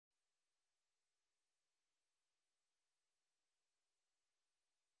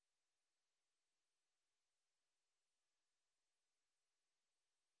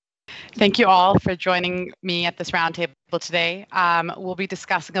Thank you all for joining me at this roundtable today. We'll be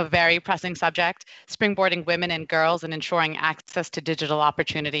discussing a very pressing subject, springboarding women and girls and ensuring access to digital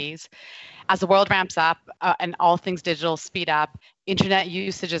opportunities. As the world ramps up and all things digital speed up, internet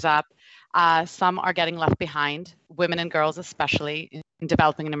usage is up, some are getting left behind, women and girls especially, in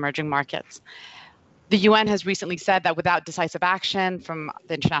developing and emerging markets. The UN has recently said that without decisive action from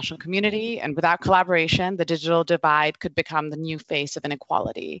the international community and without collaboration, the digital divide could become the new face of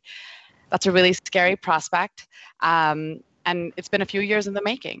inequality. That's a really scary prospect. And it's been a few years in the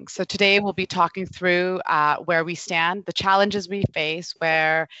making. So today we'll be talking through where we stand, the challenges we face,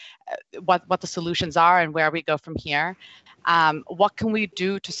 what the solutions are, and where we go from here. What can we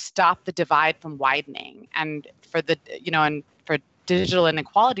do to stop the divide from widening, and for digital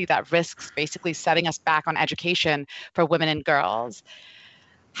inequality that risks basically setting us back on education for women and girls?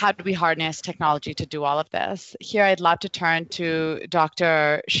 How do we harness technology to do all of this? Here, I'd love to turn to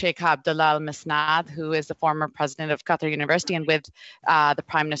Dr. Sheikha Abdullah Al Misnad, who is the former president of Qatar University and with the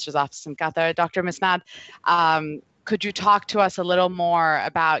Prime Minister's office in Qatar. Dr. Misnad, could you talk to us a little more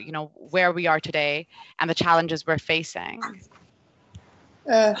about, where we are today and the challenges we're facing?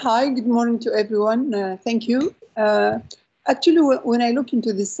 Hi, good morning to everyone. Thank you. Actually, when I look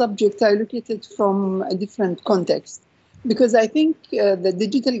into this subject, I look at it from a different context. Because I think the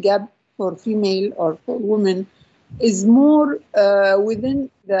digital gap for female or for women is more within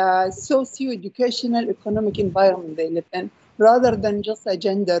the socio-educational economic environment they live in, rather than just a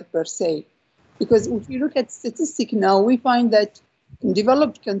gender per se. Because if you look at statistics now, we find that in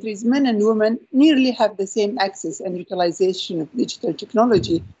developed countries, men and women nearly have the same access and utilization of digital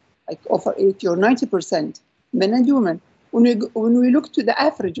technology, like over 80 or 90%, men and women. When we look to the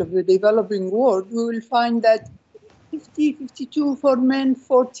average of the developing world, we will find that 50, 52 for men,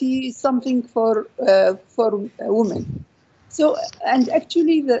 40 something for women. So, and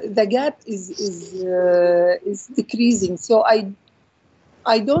actually the gap is decreasing. So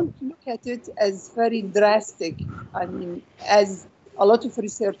I don't look at it as very drastic. I mean, as a lot of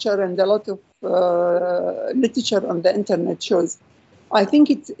researcher and a lot of literature on the internet shows, I think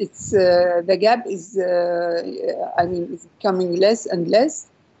it's the gap is is becoming less and less.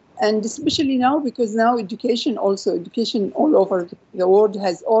 And especially now, because now education all over the world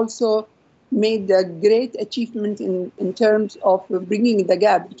has also made a great achievement in terms of bringing the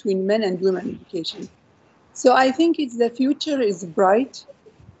gap between men and women education. So I think the future is bright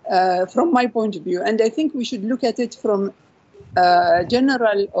from my point of view. And I think we should look at it from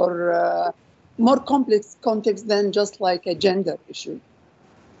general or more complex context than just like a gender issue.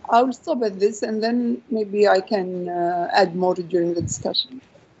 I will stop at this, and then maybe I can add more during the discussion.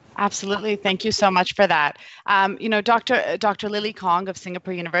 Absolutely. Thank you so much for that. Dr. Lily Kong of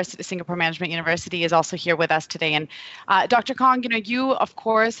Singapore Management University is also here with us today. And Dr. Kong, you, of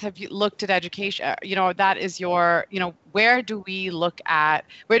course, have looked at education. That is your, where do we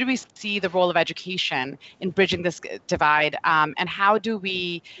see the role of education in bridging this divide? And how do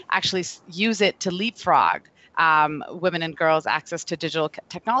we actually use it to leapfrog women and girls' access to digital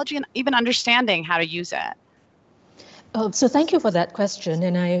technology and even understanding how to use it? So thank you for that question.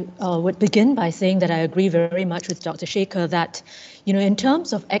 And I would begin by saying that I agree very much with Dr. Sheikha that, in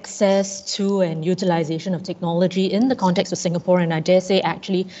terms of access to and utilization of technology in the context of Singapore, and I dare say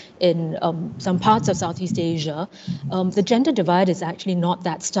actually in some parts of Southeast Asia, the gender divide is actually not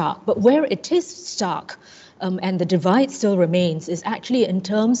that stark. But where it is stark and the divide still remains is actually in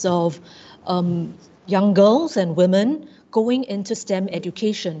terms of young girls and women going into STEM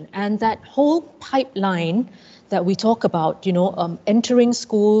education, and that whole pipeline that we talk about, entering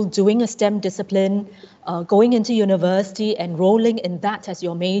school, doing a STEM discipline, going into university, enrolling in that as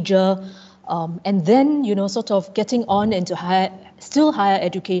your major, and then, sort of getting on into higher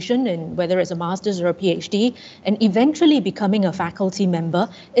education, and whether it's a master's or a PhD, and eventually becoming a faculty member.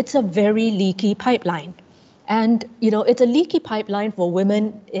 It's a very leaky pipeline. And, it's a leaky pipeline for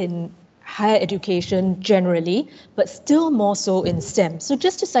women in higher education generally, but still more so in STEM. So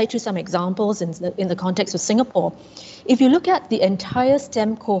just to cite you some examples in the context of Singapore, if you look at the entire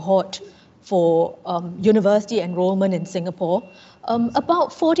STEM cohort for university enrollment in Singapore, about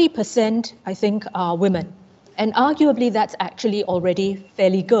 40%, I think, are women. And arguably that's actually already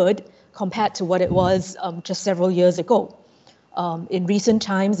fairly good compared to what it was just several years ago. In recent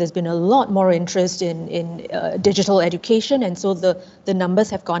times, there's been a lot more interest in digital education, and so the numbers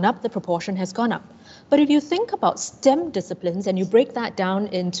have gone up, the proportion has gone up. But if you think about STEM disciplines and you break that down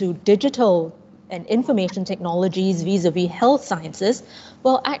into digital and information technologies vis-a-vis health sciences,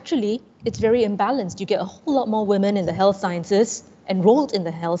 well, actually, it's very imbalanced. You get a whole lot more women in the health sciences, enrolled in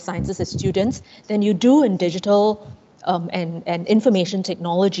the health sciences as students, than you do in digital and information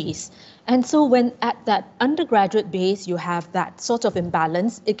technologies. And so when at that undergraduate base you have that sort of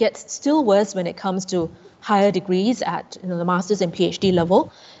imbalance, it gets still worse when it comes to higher degrees at the master's and PhD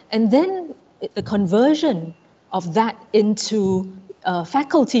level. And then the conversion of that into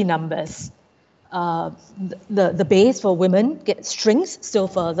faculty numbers, the base for women shrinks still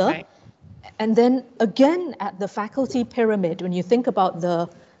further. Right. And then again at the faculty pyramid, when you think about the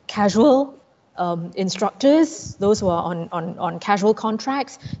casual instructors, those who are on casual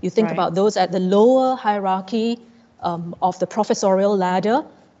contracts, you think Right. about those at the lower hierarchy of the professorial ladder,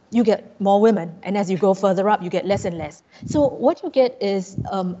 you get more women. And as you go further up, you get less and less. So what you get is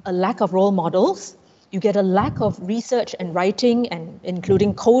a lack of role models. You get a lack of research and writing, and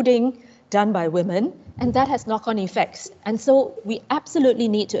including coding, done by women, and that has knock-on effects. And so we absolutely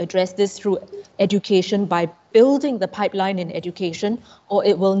need to address this through education by building the pipeline in education, or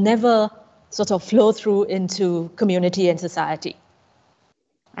it will never sort of flow through into community and society.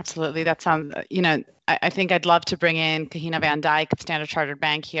 Absolutely. That sounds, I think I'd love to bring in Kahina Van Dyke of Standard Chartered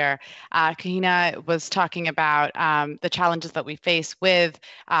Bank here. Kahina was talking about the challenges that we face with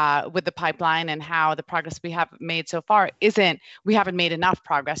the pipeline and how the progress we have made so far we haven't made enough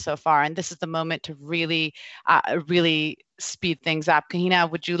progress so far. And this is the moment to really speed things up. Kahina,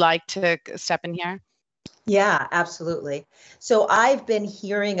 would you like to step in here? Yeah, absolutely. So I've been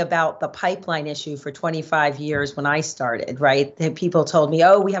hearing about the pipeline issue for 25 years when I started, right? And people told me,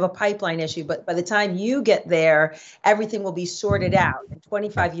 oh, we have a pipeline issue, but by the time you get there, everything will be sorted out. And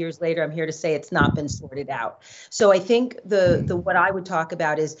 25 years later, I'm here to say it's not been sorted out. So I think the what I would talk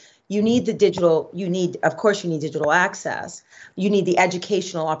about is you need digital access. You need the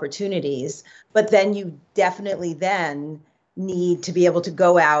educational opportunities, but then you definitely need to be able to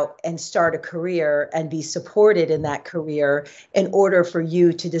go out and start a career and be supported in that career in order for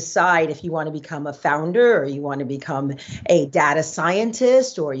you to decide if you want to become a founder, or you want to become a data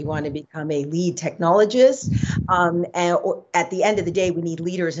scientist, or you want to become a lead technologist. And at the end of the day, we need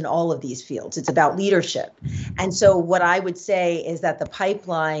leaders in all of these fields. It's about leadership. And so what I would say is that the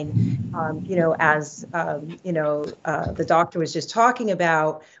pipeline, the doctor was just talking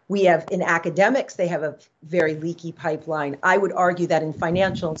about, we have in academics, they have a very leaky pipeline. I would argue that in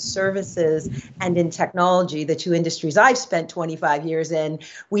financial services and in technology, the two industries I've spent 25 years in,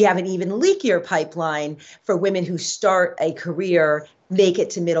 we have an even leakier pipeline for women who start a career, make it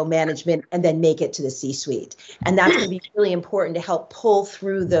to middle management, and then make it to the C-suite. And that's going to be really important to help pull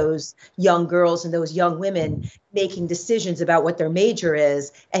through those young girls and those young women making decisions about what their major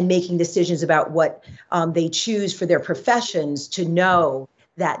is and making decisions about what they choose for their professions, to know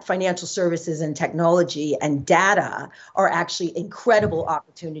that financial services and technology and data are actually incredible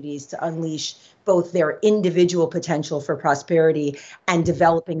opportunities to unleash both their individual potential for prosperity and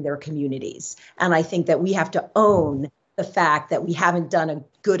developing their communities. And I think that we have to own the fact that we haven't done a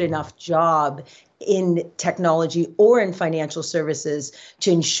good enough job in technology or in financial services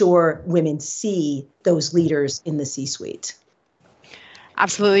to ensure women see those leaders in the C-suite.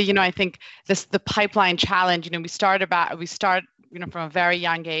 Absolutely. I think the pipeline challenge, we start from a very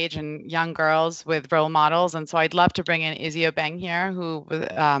young age and young girls with role models. And so I'd love to bring in Izzy Obeng here, who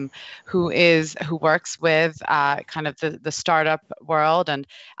works with kind of the startup world and,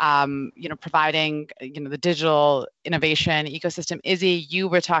 providing, the digital innovation ecosystem. Izzy, you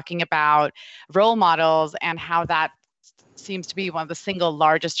were talking about role models and how that seems to be one of the single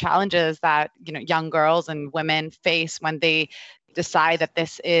largest challenges that, young girls and women face when they decide that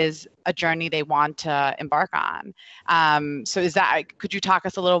this is a journey they want to embark on. So could you talk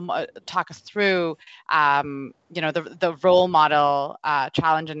us through, the role model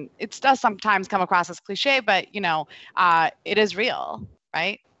challenge? And it does sometimes come across as cliche, but, it is real,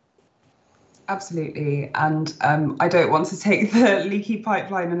 right? Absolutely. And I don't want to take the leaky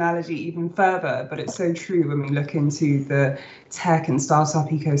pipeline analogy even further, but it's so true when we look into the tech and startup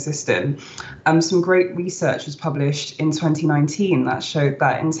ecosystem. Some great research was published in 2019 that showed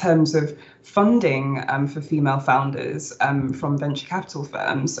that in terms of funding for female founders from venture capital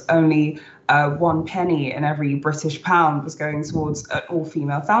firms, only 1 penny in every British pound was going towards an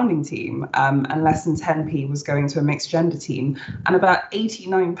all-female founding team, and less than 10p was going to a mixed gender team, and about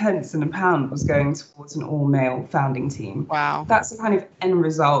 89 pence in a pound was going towards an all-male founding team. Wow. That's the kind of end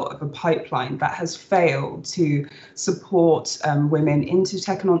result of a pipeline that has failed to support women into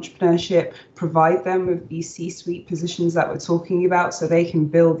tech and entrepreneurship, provide them with these C-suite positions that we're talking about so they can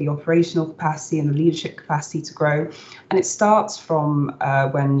build the operational capacity and the leadership capacity to grow. And it starts from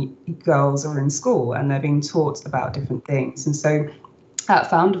when girls are in school and they're being taught about different things. And so at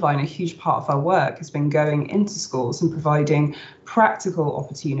Foundervine, a huge part of our work has been going into schools and providing practical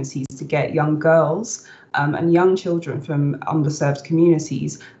opportunities to get young girls and young children from underserved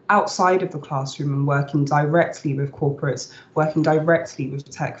communities outside of the classroom and working directly with corporates, working directly with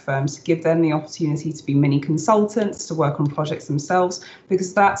tech firms to give them the opportunity to be mini consultants, to work on projects themselves,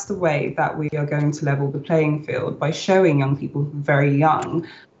 because that's the way that we are going to level the playing field, by showing young people who are very young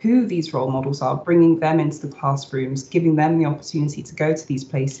who these role models are, bringing them into the classrooms, giving them the opportunity to go to these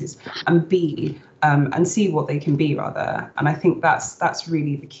places and be and see what they can be, rather. And I think that's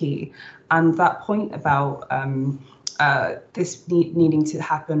really the key. And that point about this needing to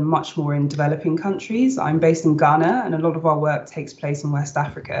happen much more in developing countries. I'm based in Ghana, and a lot of our work takes place in West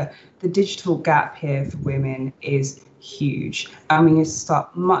Africa. The digital gap here for women is huge, and we need to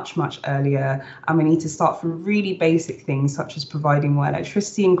start much earlier, and we need to start from really basic things such as providing more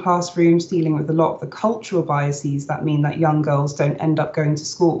electricity in classrooms, dealing with a lot of the cultural biases that mean that young girls don't end up going to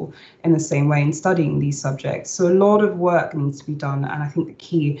school in the same way and studying these subjects. So a lot of work needs to be done, and I think the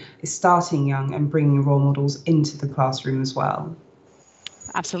key is starting young and bringing role models into the classroom as well.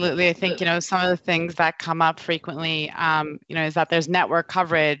 Absolutely. I think, some of the things that come up frequently, is that there's network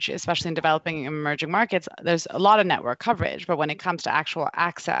coverage, especially in developing and emerging markets. There's a lot of network coverage, but when it comes to actual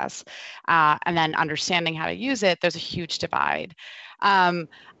access and then understanding how to use it, there's a huge divide. I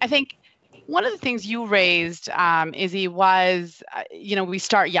think one of the things you raised, Izzy, was, we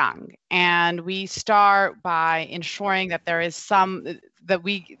start young, and we start by ensuring that there is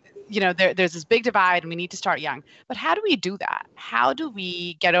there's this big divide and we need to start young. But how do we do that? How do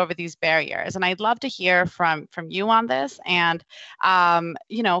we get over these barriers? And I'd love to hear from you on this, and from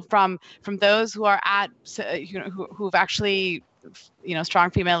those who are at who've actually strong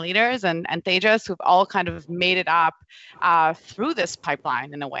female leaders and Tejas, who've all kind of made it up through this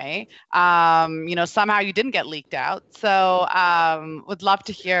pipeline in a way. Somehow you didn't get leaked out. So would love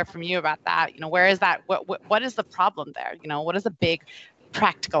to hear from you about that. Where is that? What is the problem there? What is the big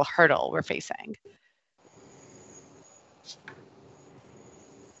practical hurdle we're facing?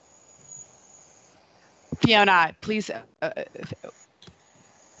 Fiona, please.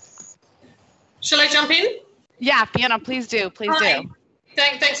 Shall I jump in? Yeah, Fiona, please do. Hi.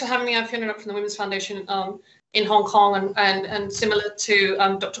 Thanks for having me. I'm Fiona from the Women's Foundation in Hong Kong, and similar to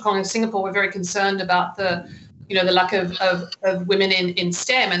Dr. Kong in Singapore, we're very concerned about the lack of women in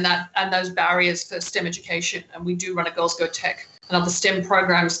STEM and those barriers for STEM education. And we do run a Girls Go Tech and other STEM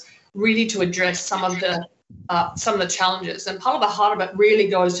programs really to address some of the challenges. And part of the heart of it really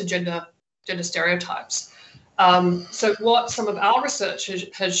goes to gender stereotypes. So what some of our research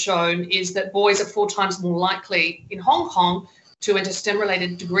has shown is that boys are 4 times more likely in Hong Kong to enter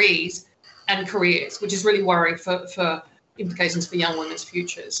STEM-related degrees and careers, which is really worrying for implications for young women's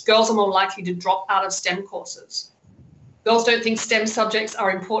futures. Girls are more likely to drop out of STEM courses. Girls don't think STEM subjects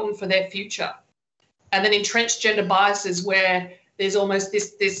are important for their future. And then entrenched gender biases where there's almost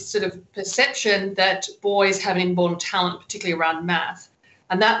this sort of perception that boys have an inborn talent, particularly around math.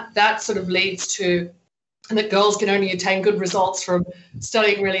 And that sort of leads to that girls can only attain good results from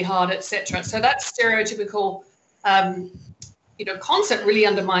studying really hard, etc. So that stereotypical concept really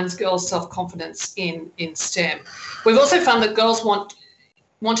undermines girls' self-confidence in STEM. We've also found that girls want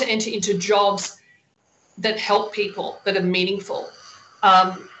to enter into jobs that help people, that are meaningful.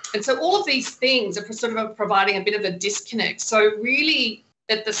 And so all of these things are sort of providing a bit of a disconnect. So really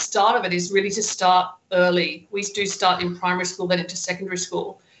at the start of it is really to start early. We do start in primary school, then into secondary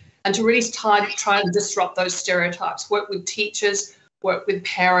school, and to really try and disrupt those stereotypes, work with teachers, work with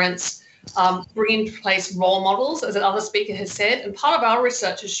parents, bring into place role models, as another speaker has said. And part of our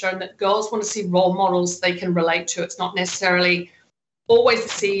research has shown that girls want to see role models they can relate to. It's not necessarily always the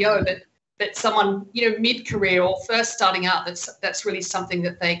CEO, but someone, mid-career or first starting out, that's really something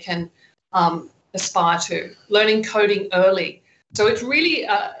that they can aspire to. Learning coding early. So it's really,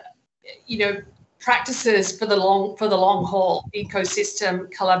 practices for the long haul, ecosystem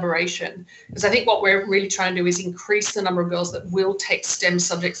collaboration. Because I think what we're really trying to do is increase the number of girls that will take STEM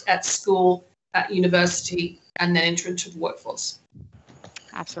subjects at school, at university, and then enter into the workforce.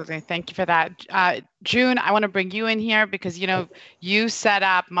 Absolutely. Thank you for that. June, I want to bring you in here because, you set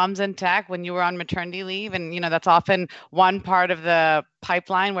up Mums in Tech when you were on maternity leave. And, that's often one part of the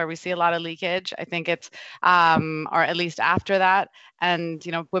pipeline where we see a lot of leakage. I think it's, or at least after that. And,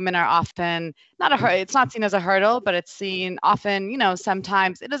 women are often it's not seen as a hurdle, but it's seen often,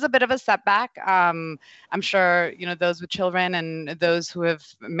 sometimes it is a bit of a setback. I'm sure, those with children and those who have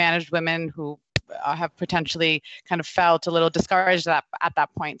managed women who have potentially kind of felt a little discouraged at that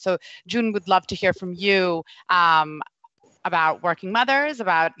point. So June, would love to hear from you about working mothers,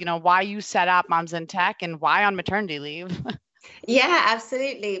 about, why you set up Moms in Tech and why on maternity leave. Yeah,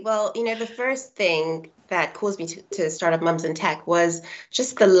 absolutely. Well, the first thing that caused me to start up Mums in Tech was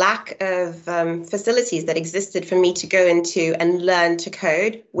just the lack of facilities that existed for me to go into and learn to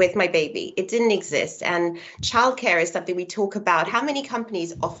code with my baby. It didn't exist. And childcare is something we talk about. How many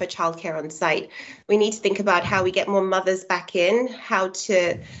companies offer childcare on site? We need to think about how we get more mothers back in, how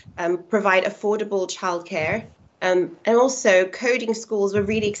to provide affordable childcare. And also, coding schools were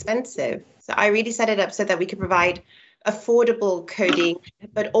really expensive. So I really set it up so that we could provide affordable coding,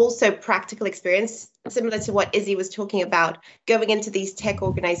 but also practical experience, similar to what Izzy was talking about, going into these tech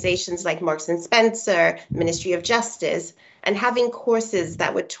organizations like Marks and Spencer, Ministry of Justice, and having courses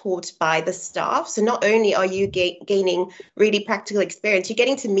that were taught by the staff. So not only are you gaining really practical experience, you're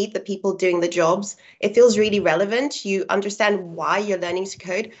getting to meet the people doing the jobs. It feels really relevant. You understand why you're learning to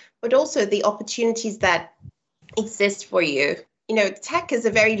code, but also the opportunities that exist for you. Tech is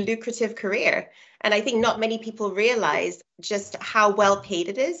a very lucrative career. And I think not many people realize just how well paid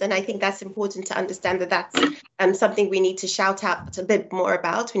it is. And I think that's important to understand that that's something we need to shout out a bit more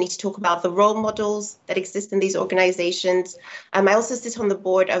about. We need to talk about the role models that exist in these organizations. I also sit on the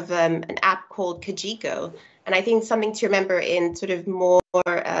board of an app called Kajiko. And I think something to remember in sort of more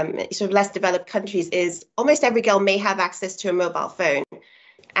sort of less developed countries is almost every girl may have access to a mobile phone.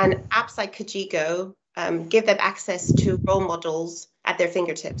 And apps like Kajiko give them access to role models at their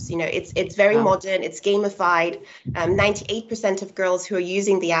fingertips. It's very modern, it's gamified. 98% of girls who are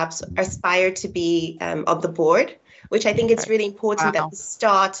using the apps aspire to be on the board, which I think it's really important that we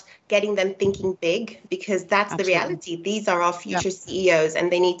start getting them thinking big, because that's the reality. These are our future CEOs,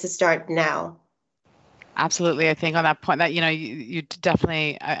 and they need to start now. Absolutely. I think on that point that, you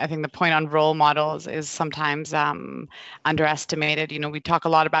definitely, I think the point on role models is sometimes underestimated. We talk a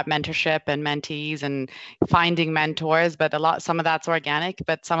lot about mentorship and mentees and finding mentors, but some of that's organic,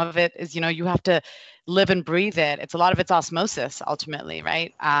 but some of it is, you have to live and breathe it. A lot of it's osmosis ultimately,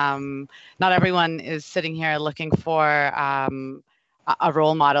 right? Not everyone is sitting here looking for a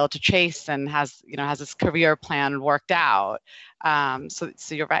role model to chase and has this career plan worked out. So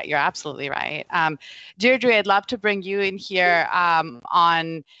you're right. You're absolutely right. Deirdre, I'd love to bring you in here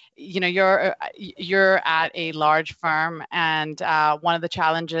on, you're at a large firm, and one of the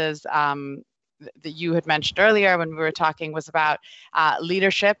challenges that you had mentioned earlier when we were talking was about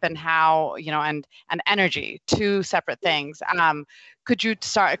leadership and how, and energy, two separate things. Could you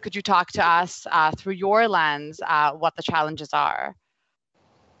talk to us through your lens what the challenges are?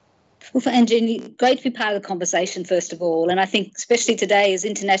 Well, for Angie, great to be part of the conversation, first of all. And I think especially today is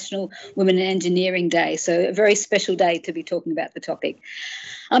International Women in Engineering Day, so a very special day to be talking about the topic.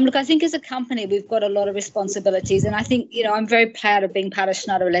 Look, I think as a company, we've got a lot of responsibilities. And I think, I'm very proud of being part of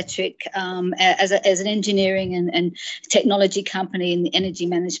Schneider Electric as an engineering and technology company in the energy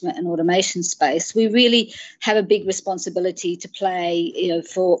management and automation space. We really have a big responsibility to play,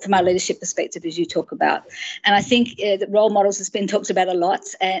 from our leadership perspective, as you talk about. And I think that role models has been talked about a lot.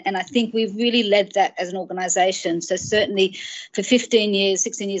 And I think we've really led that as an organization. So certainly for 16 years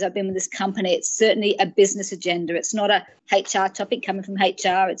I've been with this company, it's certainly a business agenda. It's not a HR topic coming from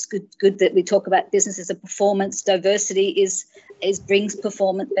HR. It's good that we talk about business as a performance. Diversity brings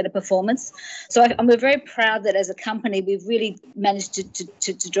better performance. So we're very proud that as a company, we've really managed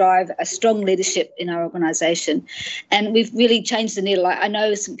to drive a strong leadership in our organization. And we've really changed the needle. I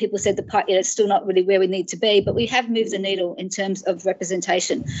know some people said it's still not really where we need to be, but we have moved the needle in terms of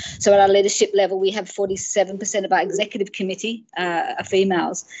representation. So at our leadership level, we have 47% of our executive committee are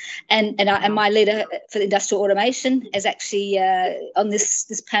females. And my leader for industrial automation is actually on this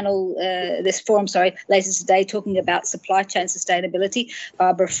panel, this forum, later today, talking about supply chain sustainability,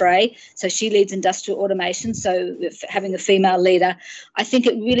 Barbara Frey. So she leads industrial automation. So having a female leader, I think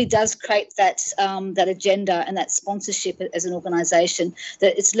it really does create that agenda and that sponsorship as an organisation,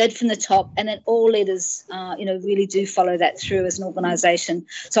 that it's led from the top, and then all leaders, really do follow that through as an organisation.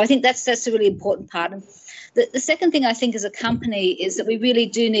 So I think that's a really important part. And the second thing I think as a company is that we really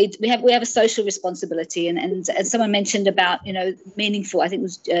do need, we have a social responsibility, and someone mentioned about, meaningful. I think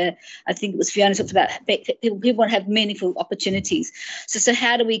it was Fiona talked about people want to have meaningful opportunities. So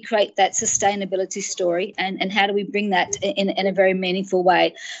how do we create that sustainability story, and how do we bring that in a very meaningful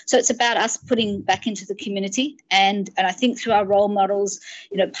way? So it's about us putting back into the community, and I think through our role models,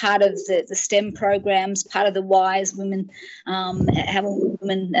 part of the STEM programs, part of the WISE women,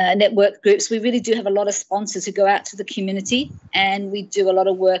 women network groups, we really do have a lot of sponsors sponsors who go out to the community, and we do a lot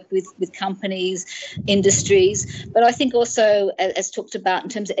of work with companies, industries, but I think also, as talked about in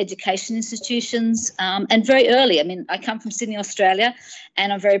terms of education institutions, and very early. I mean, I come from Sydney, Australia,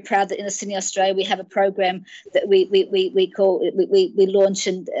 and I'm very proud that in Sydney, Australia, we have a program that we launch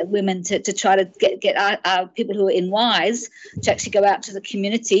and women to try to get our people who are in WISE to actually go out to the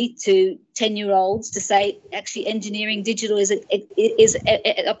community, to 10-year-olds, to say actually engineering digital is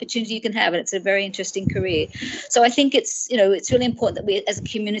an opportunity you can have, and it's a very interesting career. So I think it's really important that we as a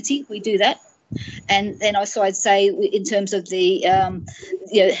community we do that. And then also I'd say in terms of the,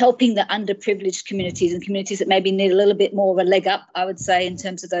 helping the underprivileged communities and communities that maybe need a little bit more of a leg up, I would say, in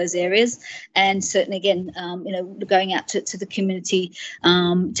terms of those areas. And certainly, again, going out to the community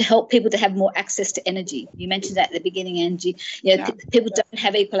to help people to have more access to energy. You mentioned that at the beginning, Angie. People don't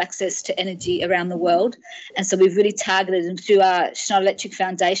have equal access to energy around the world. And so we've really targeted them through our Schneider Electric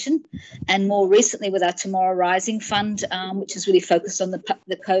Foundation, and more recently with our Tomorrow Rising Fund, which is really focused on the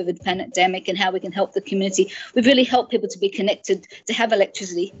COVID pandemic and how we can help the community. We've really helped people to be connected, to have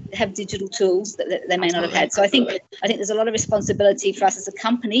electricity, to have digital tools that they may not have had. So I think there's a lot of responsibility for us as a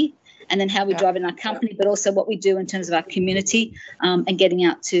company, and then how we drive in our company, but also what we do in terms of our community, and getting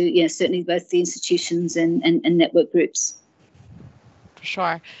out to certainly both the institutions and network groups. For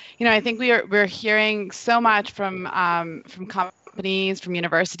sure. I think we're hearing so much from companies, from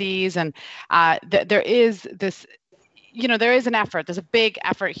universities, and there is this. There is an effort. There's a big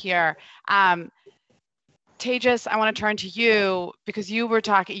effort here. Tejas, I want to turn to you because you were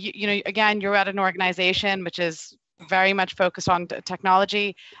talking, again, you're at an organization which is very much focused on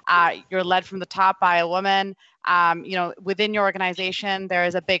technology. You're led from the top by a woman. Within your organization, there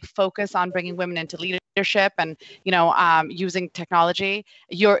is a big focus on bringing women into leadership and, using technology.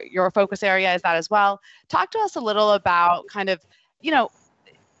 Your focus area is that as well. Talk to us a little about kind of,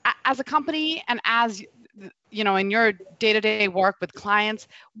 as a company and as in your day-to-day work with clients,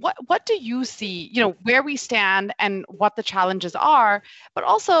 what do you see, where we stand and what the challenges are, but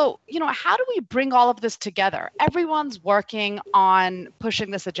also, how do we bring all of this together? Everyone's working on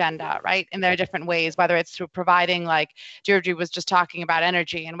pushing this agenda, right, in their different ways, whether it's through providing, like Deirdre was just talking about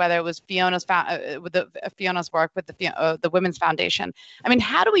energy, and whether it was Fiona's work with the Women's Foundation. I mean,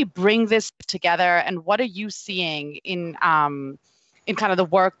 how do we bring this together, and what are you seeing in kind of the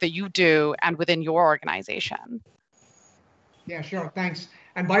work that you do and within your organization? Yeah, sure. Thanks.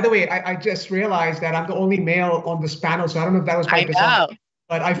 And by the way, I just realized that I'm the only male on this panel, so I don't know if that was by design,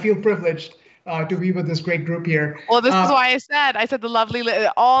 but I feel privileged to be with this great group here. Well, this is why I said the lovely,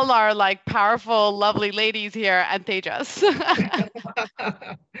 all our like powerful, lovely ladies here at Tejas.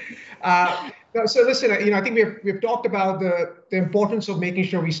 So listen, I think we've talked about the importance of making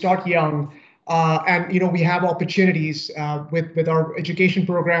sure we start young. And we have opportunities with our education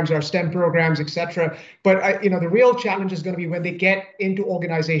programs, our STEM programs, etc. But the real challenge is going to be when they get into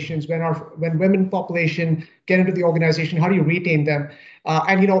organizations, when women population get into the organization, how do you retain them?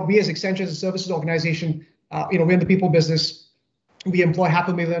 And we as Accenture, as a services organization, we're in the people business. We employ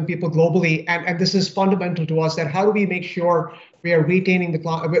 500,000 people globally, and this is fundamental to us. That how do we make sure we are retaining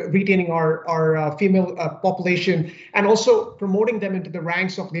our female population, and also promoting them into the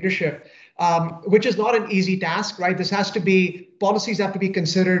ranks of leadership. Which is not an easy task, right? This has to be, policies have to be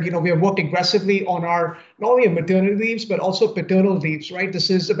considered. We have worked aggressively on our, not only maternity leaves, but also paternal leaves, right? This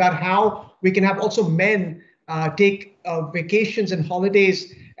is about how we can have also men take vacations and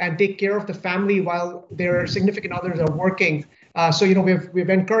holidays and take care of the family while their significant others are working. So, we've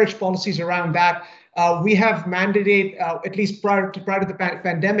encouraged policies around that. We have mandated, at least prior to the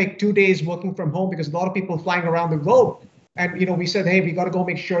pandemic, 2 days working from home, because a lot of people flying around the globe. And, we said, hey, we got to go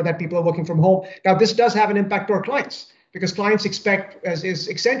make sure that people are working from home. Now, this does have an impact to our clients, because clients expect, as is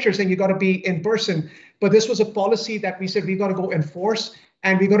Accenture saying, you got to be in person. But this was a policy that we said we got to go enforce,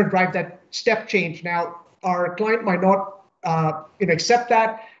 and we got to drive that step change. Now, our client might not accept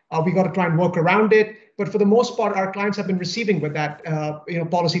that. We got to try and work around it. But for the most part, our clients have been receiving with that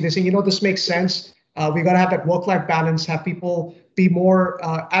policy. They're saying, this makes sense. We got to have that work-life balance, have people be more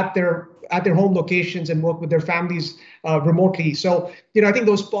at their home locations and work with their families remotely. So, I think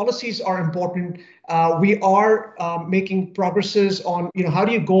those policies are important. We are making progresses on, how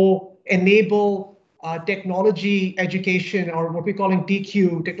do you go enable technology education, or what we're calling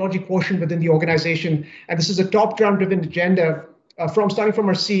TQ, technology quotient within the organization. And this is a top-down driven agenda starting from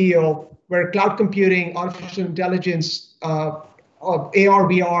our CEO, where cloud computing, artificial intelligence, AR,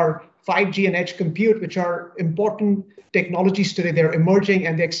 VR, 5G and edge compute, which are important technologies today, they're emerging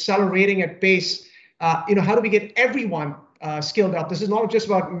and they're accelerating at pace. How do we get everyone skilled up? This is not just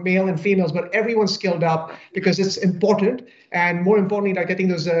about male and females, but everyone skilled up, because it's important. And more importantly, like I think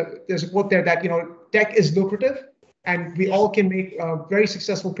there's a quote there that, tech is lucrative, and we all can make very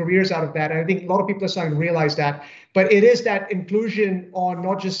successful careers out of that. And I think a lot of people are starting to realize that. But it is that inclusion on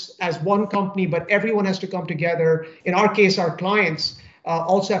not just as one company, but everyone has to come together. In our case, our clients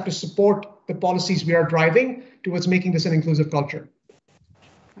also have to support the policies we are driving towards making this an inclusive culture.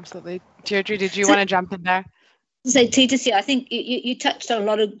 Absolutely. Deirdre, did you want to jump in there? So, Tita, I think you touched on a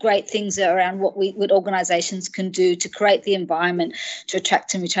lot of great things around what organisations can do to create the environment to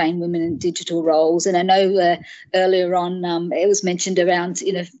attract and retain women in digital roles. And I know earlier on it was mentioned around,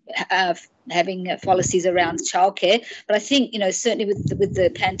 having policies around childcare. But I think, certainly with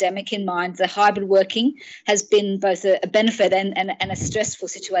the pandemic in mind, the hybrid working has been both a benefit and a stressful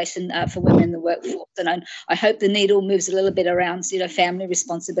situation for women in the workforce. And I hope the needle moves a little bit around, family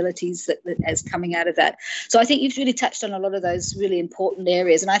responsibilities that as coming out of that. So I think you've really touched on a lot of those really important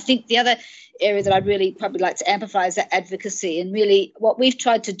areas. And I think the other area that I'd really probably like to amplify is that advocacy. And really what we've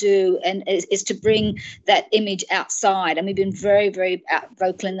tried to do is to bring that image outside. And we've been very, very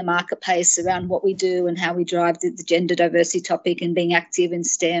vocal in the marketplace around what we do and how we drive the gender diversity topic and being active in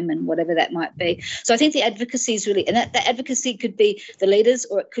STEM and whatever that might be. So I think the advocacy is really, and that advocacy could be the leaders,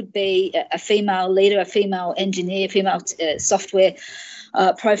 or it could be a female leader, a female engineer, female software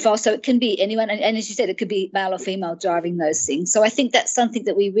profile. So it can be anyone. And as you said, it could be male or female driving those things. So I think that's something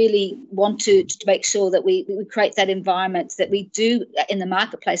that we really want to make sure that we create that environment that we do in the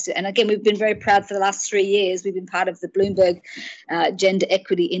marketplace. And again, we've been very proud for the last 3 years. We've been part of the Bloomberg Gender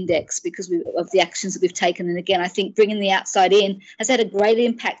Equity Index because of the actions that we've taken. And again, I think bringing the outside in has had a great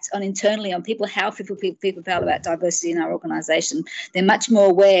impact on internally on people, how people feel about diversity in our organisation. They're much more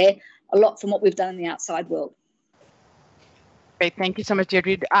aware, a lot from what we've done in the outside world. Great, thank you so much,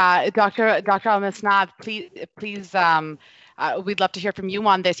 Deirdre. Dr. Al-Masnad, please, we'd love to hear from you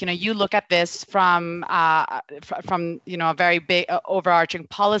on this. You look at this from a very big overarching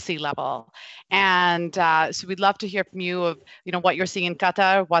policy level, and so we'd love to hear from you of what you're seeing in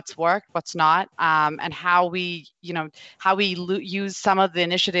Qatar, what's worked, what's not, and how we use some of the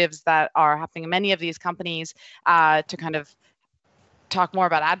initiatives that are happening in many of these companies to kind of talk more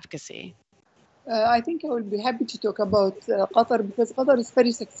about advocacy. I think I will be happy to talk about Qatar because Qatar is a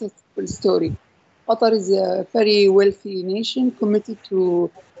very successful story. Qatar is a very wealthy nation committed to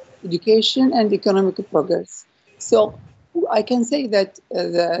education and economic progress. So I can say that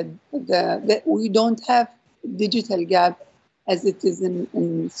that we don't have digital gap as it is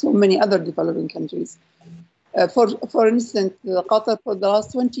in so many other developing countries. For instance, Qatar for the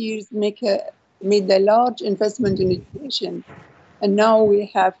last 20 years made a large investment in education. And now we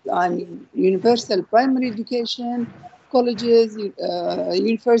have universal primary education, colleges,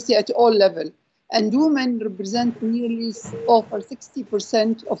 university at all levels. And women represent nearly over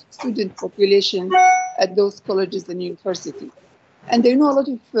 60% of student population at those colleges and universities. And I know a lot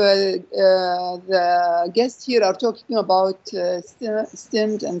of the guests here are talking about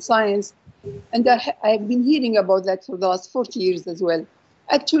STEM and science. And I've been hearing about that for the last 40 years as well.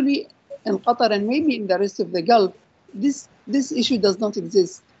 Actually, in Qatar and maybe in the rest of the Gulf, this issue does not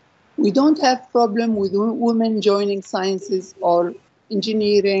exist. We don't have problem with women joining sciences or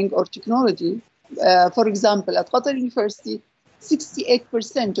engineering or technology. For example, at Qatar University,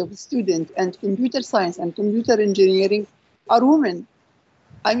 68% of students and computer science and computer engineering are women.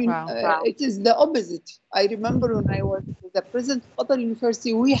 I mean, wow. It is the opposite. I remember when I was the president of Qatar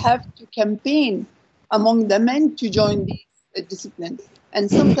University, we have to campaign among the men to join these disciplines.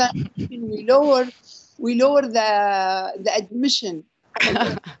 And sometimes we lower the admission.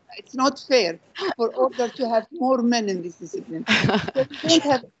 It's not fair for order to have more men in this discipline. So we don't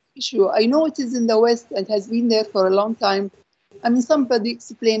have an issue. I know it is in the West and has been there for a long time. I mean, somebody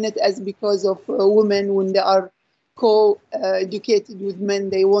explain it as because of women when they are co-educated with men,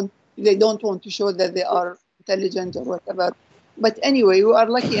 they don't want to show that they are intelligent or whatever. But anyway, we are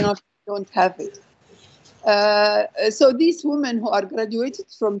lucky enough we don't have it. So these women who are graduated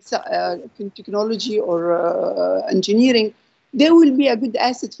from technology or engineering, they will be a good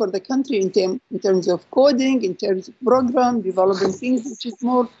asset for the country in terms of coding, in terms of program, developing things which is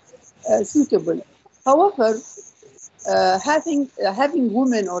more suitable. However, having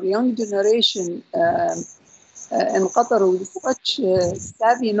women or young generation in Qatar with such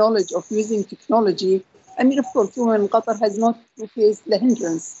savvy knowledge of using technology, I mean, of course, women in Qatar has not to face the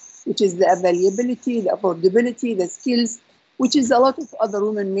hindrance, which is the availability, the affordability, the skills, which is a lot of other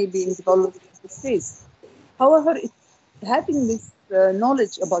women maybe in developing space. However, having this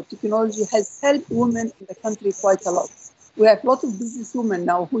knowledge about technology has helped women in the country quite a lot. We have a lot of business women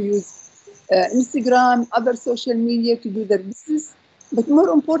now who use Instagram, other social media to do their business. But more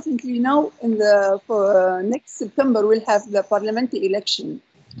importantly, now for next September, we'll have the parliamentary election.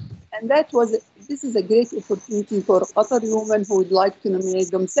 And that was a this is a great opportunity for Qatari women who would like to nominate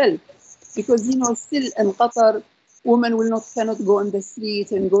themselves. Because, still in Qatar, women cannot go on the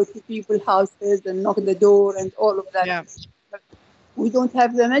street and go to people's houses and knock the door and all of that. Yeah. We don't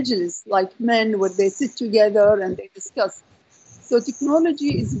have the majlis like men where they sit together and they discuss. So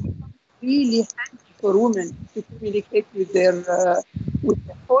technology is really handy for women to communicate with their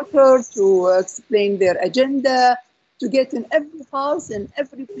voter, to explain their agenda, to get in every house and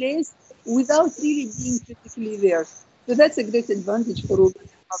every place without really being physically there. So that's a great advantage for women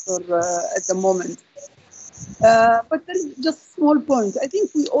at the moment. But there's just a small point. I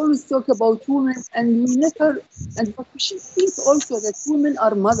think we always talk about women and but we should think also that women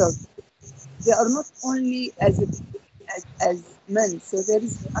are mothers. They are not only as men. So there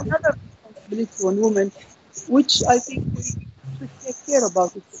is another responsibility on women, which I think we should take care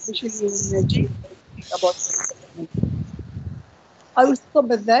about it, especially when Jane think about it. I will stop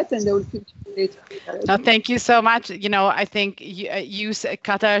at that and I will continue later. No, thank you so much. I think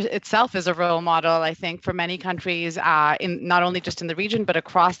Qatar itself is a role model, I think, for many countries, in not only just in the region, but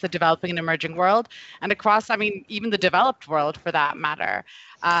across the developing and emerging world, and across, even the developed world for that matter.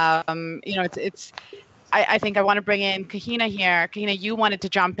 I think I want to bring in Kahina here. Kahina, you wanted to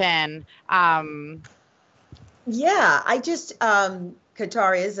jump in. Yeah,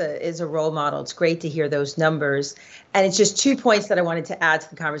 Qatar is a role model. It's great to hear those numbers. And it's just 2 points that I wanted to add to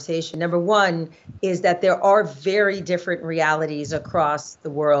the conversation. Number one is that there are very different realities across the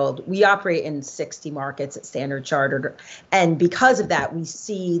world. We operate in 60 markets at Standard Chartered. And because of that, we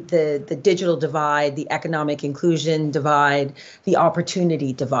see the digital divide, the economic inclusion divide, the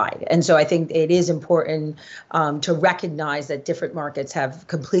opportunity divide. And so I think it is important to recognize that different markets have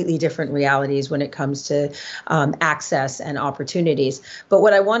completely different realities when it comes to access and opportunities. But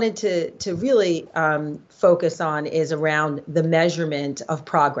what I wanted to really focus on is around the measurement of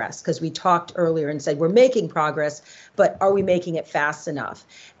progress, because we talked earlier and said we're making progress, but are we making it fast enough?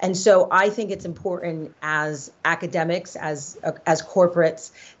 And so I think it's important as academics, as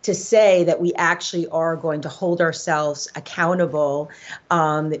corporates, to say that we actually are going to hold ourselves accountable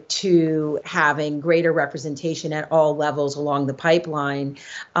to having greater representation at all levels along the pipeline,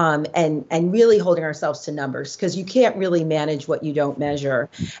 and really holding ourselves to numbers, because you can't really manage what you don't measure.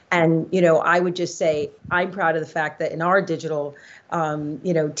 And I would just say I'm proud of the fact that in our digital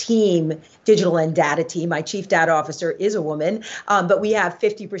team, digital and data team, my chief data officer is a woman, but we have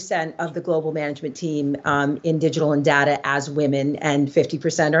 50% of the global management team in digital and data as women, and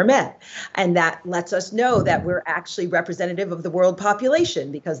 50% are men. And that lets us know that we're actually representative of the world population,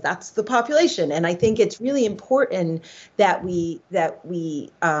 because that's the population. And I think it's really important that we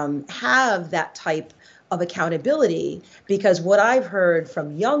have that type of accountability, because what I've heard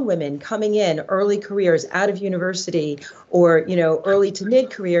from young women coming in early careers out of university, or early to mid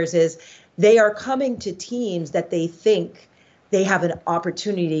careers, is they are coming to teams that they think they have an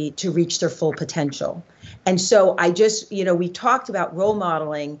opportunity to reach their full potential. And so we talked about role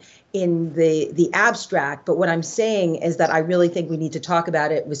modeling in the abstract, but what I'm saying is that I really think we need to talk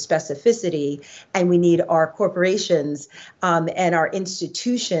about it with specificity, and we need our corporations and our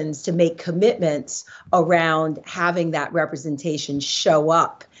institutions to make commitments around having that representation show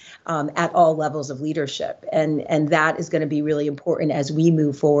up at all levels of leadership. And that is going to be really important as we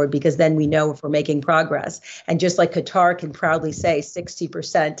move forward, because then we know if we're making progress. And just like Qatar can proudly say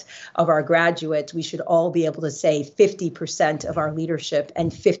 60% of our graduates, we should all be able to say 50% of our leadership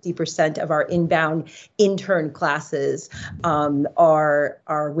and 50% of our inbound intern classes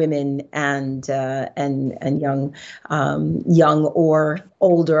are women and young or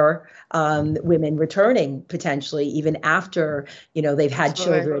older women returning, potentially even after they've had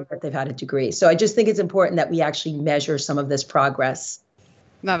children, but they've had a degree. So I just think it's important that we actually measure some of this progress.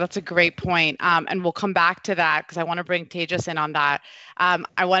 No, that's a great point. And we'll come back to that, because I want to bring Tejas in on that.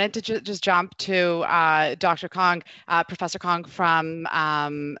 I wanted to just jump to Dr. Kong, Professor Kong from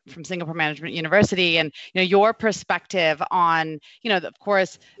Singapore Management University, and your perspective on, of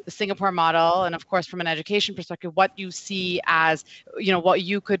course, the Singapore model, and of course, from an education perspective, what you see as, what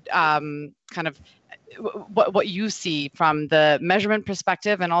you could what you see from the measurement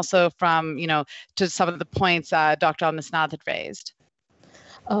perspective, and also from, to some of the points Dr. Al-Misnad had raised.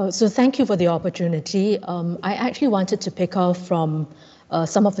 So thank you for the opportunity. I actually wanted to pick up from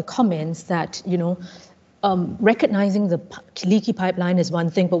some of the comments that, recognizing the leaky pipeline is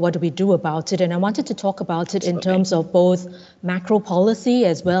one thing, but what do we do about it? And I wanted to talk about it in terms of both macro policy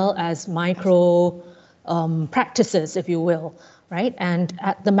as well as micro practices, if you will, right? And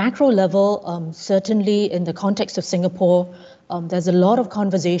at the macro level, certainly in the context of Singapore, there's a lot of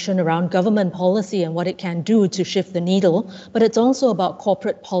conversation around government policy and what it can do to shift the needle, but it's also about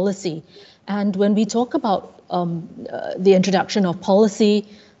corporate policy. And when we talk about the introduction of policy,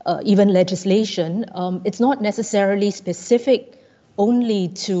 even legislation, it's not necessarily specific only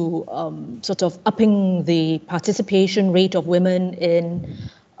to sort of upping the participation rate of women in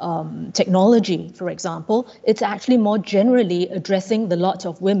technology, for example. It's actually more generally addressing the lot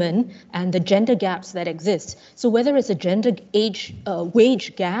of women and the gender gaps that exist. So whether it's a gender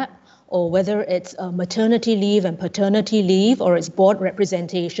wage gap, or whether it's maternity leave and paternity leave, or it's board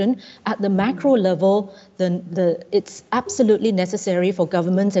representation, at the macro level, then it's absolutely necessary for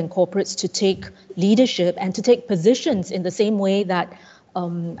governments and corporates to take leadership and to take positions in the same way that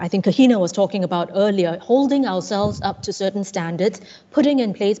I think Kahina was talking about earlier, holding ourselves up to certain standards, putting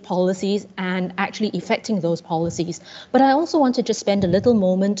in place policies and actually effecting those policies. But I also want to just spend a little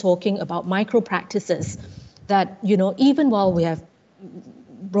moment talking about micro practices that, even while we have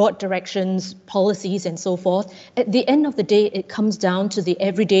broad directions, policies, and so forth, at the end of the day, it comes down to the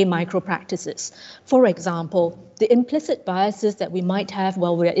everyday micro practices. For example, the implicit biases that we might have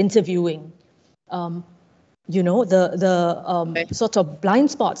while we're interviewing, the sort of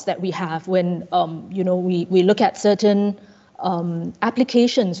blind spots that we have when, we look at certain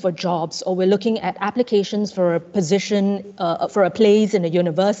applications for jobs, or we're looking at applications for a position, for a place in a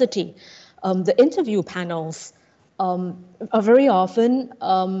university. The interview panels are very often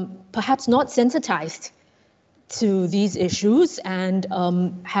perhaps not sensitized to these issues and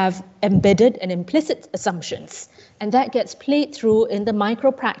have embedded and implicit assumptions. And that gets played through in the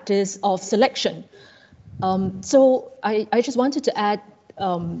micro practice of selection. So I just wanted to add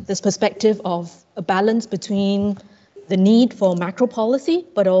this perspective of a balance between the need for macro policy,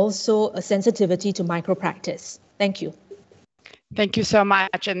 but also a sensitivity to micro practice. Thank you. Thank you so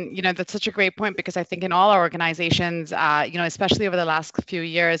much. And, that's such a great point, because I think in all our organizations, especially over the last few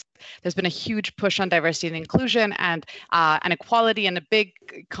years, there's been a huge push on diversity and inclusion and equality, and a big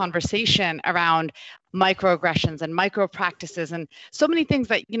conversation around microaggressions and micro practices and so many things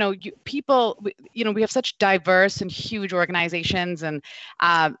that, we have such diverse and huge organizations, and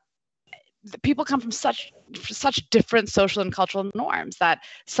people come from such different social and cultural norms that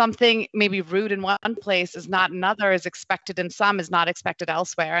something maybe rude in one place is not another, is expected in some, is not expected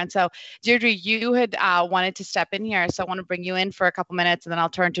elsewhere. And so, Deirdre, you had wanted to step in here, so I want to bring you in for a couple minutes, and then I'll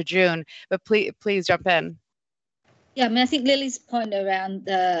turn to June. But please jump in. Yeah, I mean, I think Lily's point around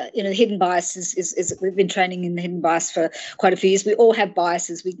the hidden biases is we've been training in the hidden bias for quite a few years. We all have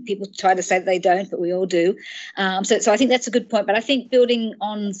biases. People try to say that they don't, but we all do. So I think that's a good point. But I think building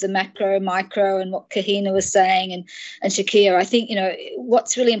on the macro, micro, and what Kahina was saying and Shakir, I think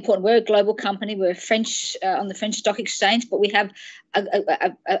what's really important. We're a global company. We're French on the French Stock Exchange, but we have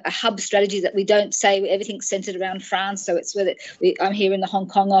a hub strategy that we don't say everything's centered around France. So it's I'm here in the Hong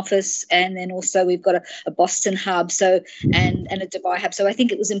Kong office, and then also we've got a Boston hub, and a Dubai hub. So I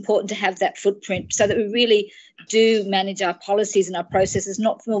think it was important to have that footprint so that we really do manage our policies and our processes,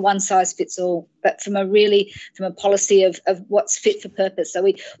 not from a one size fits all, but from a policy of what's fit for purpose. So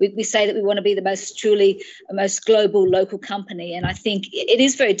we say that we want to be the most global local company. And I think it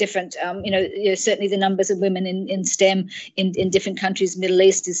is very different. Certainly the numbers of women in STEM in different countries, Middle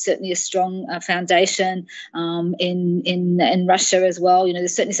East is certainly a strong foundation, in Russia as well.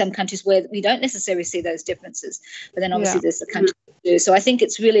 There's certainly some countries where we don't necessarily see those differences, but then obviously there's the countries that do. So I think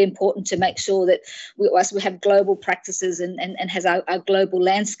it's really important to make sure that we have global practices and has our global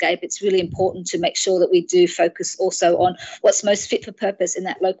landscape. It's really important to make sure that we do focus also on what's most fit for purpose in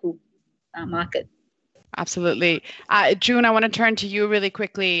that local market. Absolutely. June, I want to turn to you really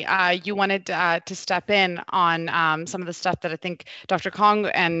quickly. You wanted to step in on some of the stuff that I think Dr. Kong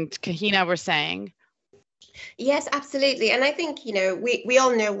and Kahina were saying. Yes, absolutely. And I think, we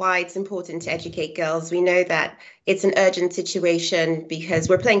all know why it's important to educate girls. We know that it's an urgent situation because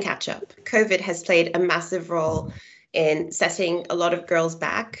we're playing catch up. COVID has played a massive role in setting a lot of girls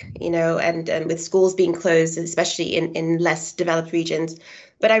back, and with schools being closed, especially in less developed regions.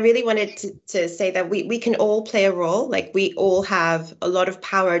 But I really wanted to say that we can all play a role. Like, we all have a lot of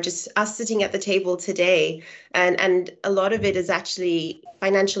power, just us sitting at the table today. And a lot of it is actually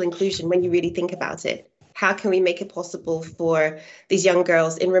financial inclusion when you really think about it. How can we make it possible for these young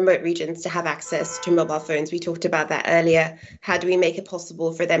girls in remote regions to have access to mobile phones? We talked about that earlier. How do we make it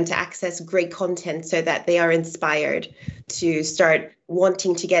possible for them to access great content so that they are inspired to start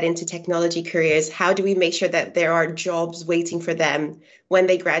wanting to get into technology careers? How do we make sure that there are jobs waiting for them when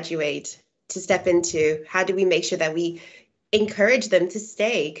they graduate to step into? How do we make sure that we encourage them to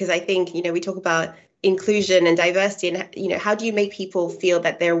stay? Because I think, we talk about inclusion and diversity, and how do you make people feel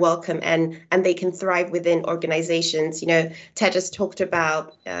that they're welcome and they can thrive within organizations? Ted just talked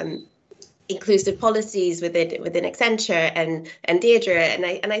about inclusive policies within Accenture and Deirdre, and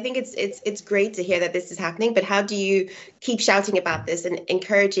I think it's great to hear that this is happening. But how do you keep shouting about this and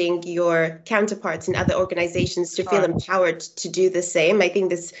encouraging your counterparts in other organizations to feel empowered to do the same? I think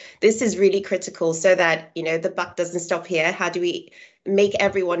this is really critical, so that the buck doesn't stop here. How do we make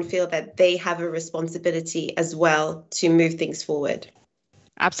everyone feel that they have a responsibility as well to move things forward?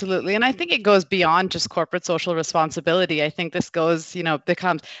 Absolutely. And I think it goes beyond just corporate social responsibility. I think this goes,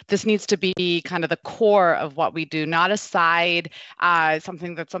 this needs to be kind of the core of what we do, not a side,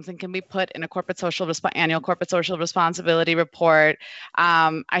 something can be put in a annual corporate social responsibility report.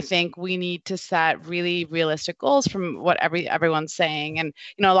 I think we need to set really realistic goals from what everyone's saying. And,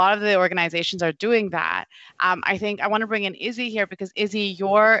 a lot of the organizations are doing that. I think I want to bring in Izzy here, because Izzy,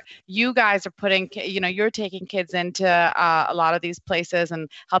 you guys are putting, you're taking kids into a lot of these places and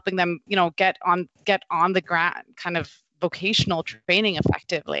helping them, get on the ground, kind of vocational training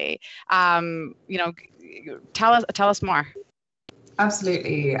effectively. Tell us more.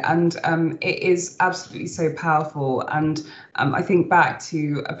 Absolutely. And it is absolutely so powerful. And I think back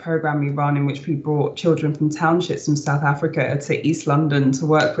to a program we run in which we brought children from townships from South Africa to East London to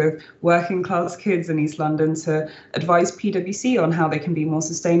work with working class kids in East London to advise PwC on how they can be more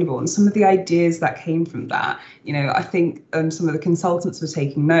sustainable. And some of the ideas that came from that, I think some of the consultants were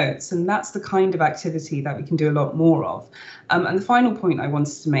taking notes, and that's the kind of activity that we can do a lot more of. And the final point I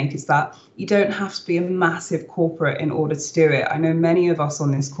wanted to make is that you don't have to be a massive corporate in order to do it. I know many of us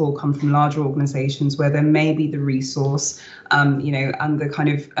on this call come from larger organizations where there may be the resource, and the kind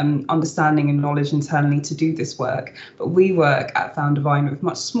of understanding and knowledge internally to do this work. But we work at Founder Vine with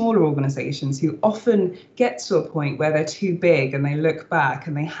much smaller organizations who often get to a point where they're too big and they look back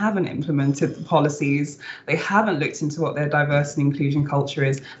and they haven't implemented the policies, they haven't looked into what their diversity and inclusion culture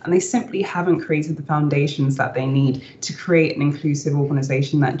is, and they simply haven't created the foundations that they need to create an inclusive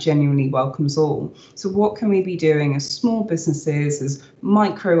organization that genuinely welcomes all. So what can we be doing as small businesses, as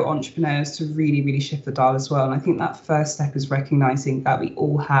micro entrepreneurs, to really, really shift the dial as well? And I think that first step is recognizing that we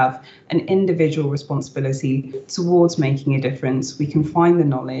all have an individual responsibility towards making a difference. We can find the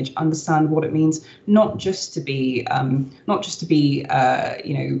knowledge, understand what it means, not just to be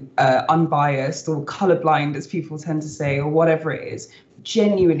unbiased or colorblind, as people tend to say, or whatever it is.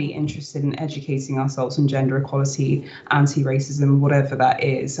 Genuinely interested in educating ourselves on gender equality, anti-racism, whatever that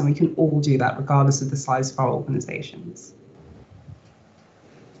is, and we can all do that regardless of the size of our organizations.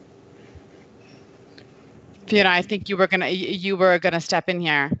 Fiona, I think you were gonna step in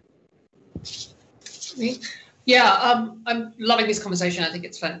here. Yeah, I'm loving this conversation. I think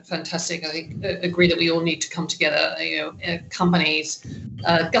it's fantastic. I agree that we all need to come together. Companies,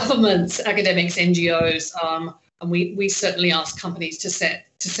 governments, academics, NGOs, and we certainly ask companies to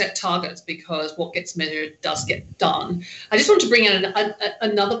set targets, because what gets measured does get done. I just want to bring in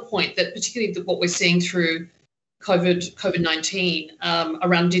another point, that particularly what we're seeing through COVID-19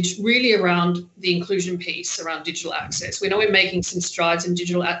 around the inclusion piece around digital access. We know we're making some strides in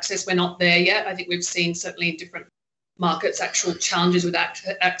digital access. We're not there yet. I think we've seen certainly in different markets actual challenges with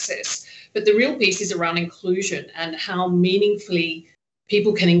access. But the real piece is around inclusion and how meaningfully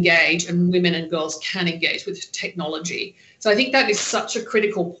people can engage, and women and girls can engage with technology. So I think that is such a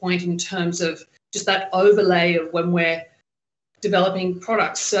critical point in terms of just that overlay of when we're developing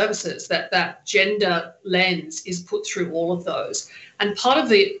products, services, that gender lens is put through all of those. And part of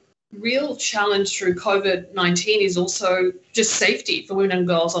the real challenge through COVID-19 is also just safety for women and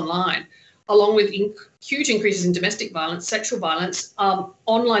girls online, along with huge increases in domestic violence, sexual violence.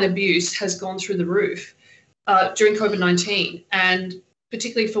 Online abuse has gone through the roof during COVID-19, and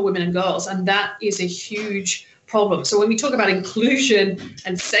particularly for women and girls, and that is a huge problem. So when we talk about inclusion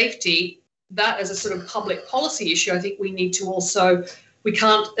and safety, that as a sort of public policy issue, I think we need to also, we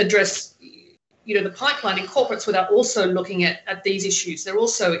can't address, the pipeline in corporates without also looking at these issues. They're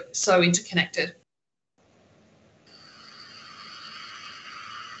also so interconnected.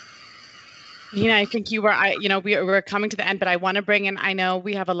 I think we're coming to the end, but I want to bring in, I know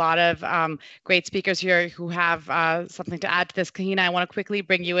we have a lot of great speakers here who have something to add to this. Kahina, I want to quickly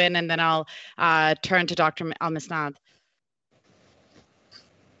bring you in, and then I'll turn to Dr. Al-Misnad.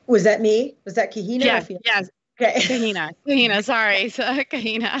 Was that me? Was that Kahina? Yes. Okay. Kahina, sorry. So,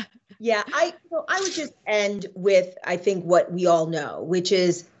 Kahina. Yeah, I would just end with, I think, what we all know, which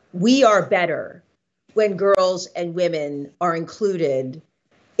is we are better when girls and women are included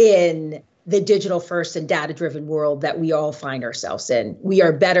in the digital first and data driven world that we all find ourselves in. We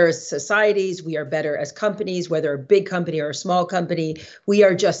are better as societies. We are better as companies, whether a big company or a small company. We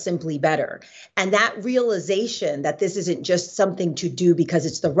are just simply better. And that realization that this isn't just something to do because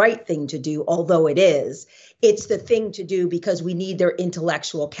it's the right thing to do, although it is, it's the thing to do because we need their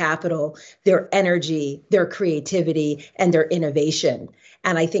intellectual capital, their energy, their creativity, and their innovation.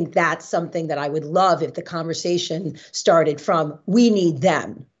 And I think that's something that I would love if the conversation started from, we need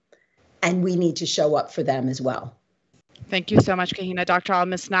them. And we need to show up for them as well. Thank you so much, Kahina. Dr.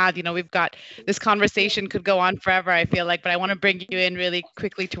 Al-Misnad, we've got, this conversation could go on forever, I feel like, but I want to bring you in really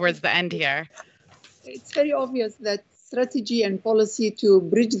quickly towards the end here. It's very obvious that strategy and policy to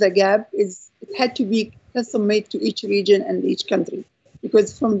bridge the gap it had to be custom made to each region and each country,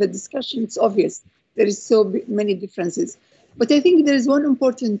 because from the discussion, it's obvious there is so many differences. But I think there is one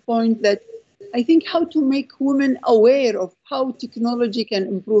important point that I think how to make women aware of how technology can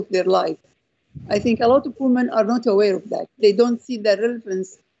improve their life. I think a lot of women are not aware of that. They don't see the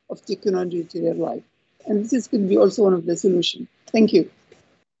relevance of technology to their life. And this could be also one of the solutions. Thank you.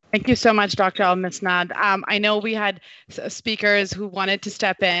 Thank you so much, Dr. Al-Misnad. I know we had speakers who wanted to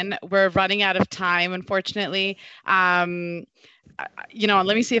step in. We're running out of time, unfortunately. Let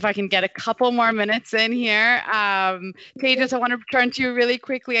me see if I can get a couple more minutes in here. Tejas, I want to turn to you really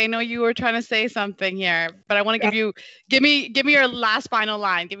quickly. I know you were trying to say something here, but I want to give me your last final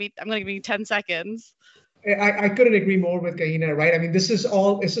line. I'm going to give you 10 seconds. I couldn't agree more with Kahina, right? I mean, this is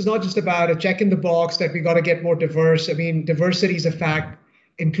not just about a check in the box that we got to get more diverse. I mean, diversity is a fact.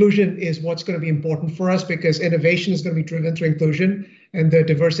 Inclusion is what's going to be important for us because innovation is going to be driven through inclusion and the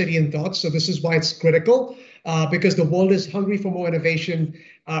diversity in thoughts. So this is why it's critical because the world is hungry for more innovation.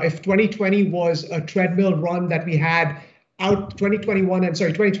 If 2020 was a treadmill run that we had out 2020 and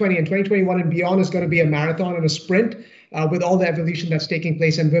 2021 and beyond is going to be a marathon and a sprint with all the evolution that's taking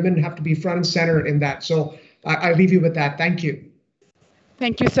place, and women have to be front and center in that. So I'll leave you with that. Thank you.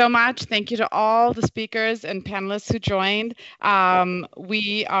 Thank you so much. Thank you to all the speakers and panelists who joined.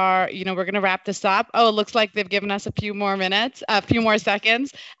 We are, we're going to wrap this up. Oh, it looks like they've given us a few more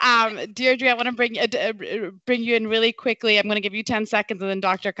seconds. Deirdre, I want to bring you in really quickly. I'm going to give you 10 seconds and then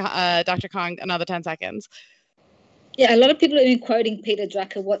Dr. Kong, another 10 seconds. Yeah, a lot of people have been quoting Peter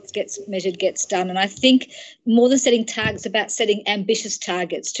Drucker, what gets measured gets done. And I think more than setting targets, about setting ambitious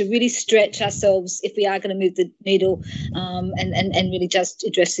targets to really stretch ourselves if we are going to move the needle and really just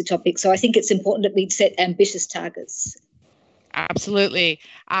address the topic. So I think it's important that we set ambitious targets. Absolutely.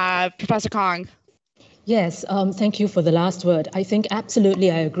 Professor Kong. Yes, thank you for the last word. I think absolutely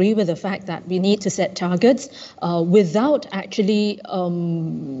I agree with the fact that we need to set targets without actually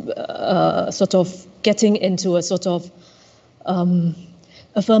sort of getting into a sort of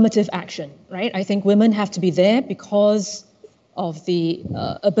affirmative action, right? I think women have to be there because of the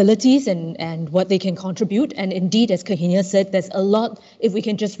abilities and what they can contribute. And indeed, as Kahina said, there's a lot, if we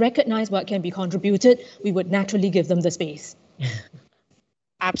can just recognize what can be contributed, we would naturally give them the space.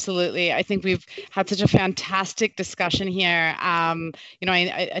 Absolutely. I think we've had such a fantastic discussion here. I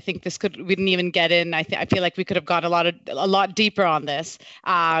think we didn't even get in. I feel like we could have gone a lot deeper on this.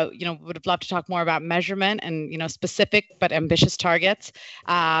 Would have loved to talk more about measurement and, specific but ambitious targets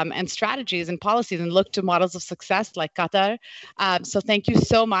and strategies and policies and look to models of success like Qatar. So thank you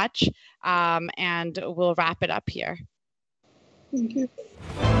so much. And we'll wrap it up here. Thank you.